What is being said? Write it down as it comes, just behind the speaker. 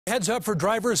Heads up for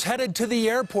drivers headed to the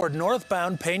airport.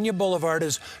 Northbound Peña Boulevard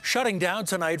is shutting down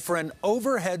tonight for an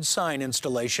overhead sign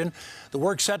installation. The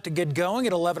work's set to get going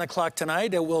at 11 o'clock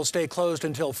tonight. It will stay closed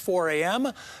until 4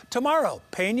 a.m. Tomorrow,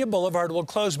 Peña Boulevard will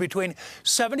close between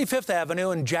 75th Avenue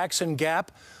and Jackson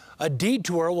Gap. A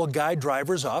detour will guide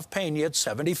drivers off Peña at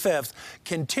 75th,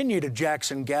 continue to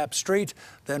Jackson Gap Street,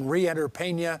 then re-enter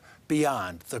Peña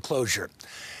beyond the closure.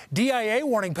 DIA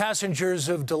warning passengers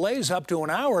of delays up to an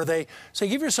hour. They say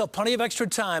give yourself plenty of extra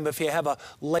time if you have a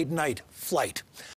late night flight.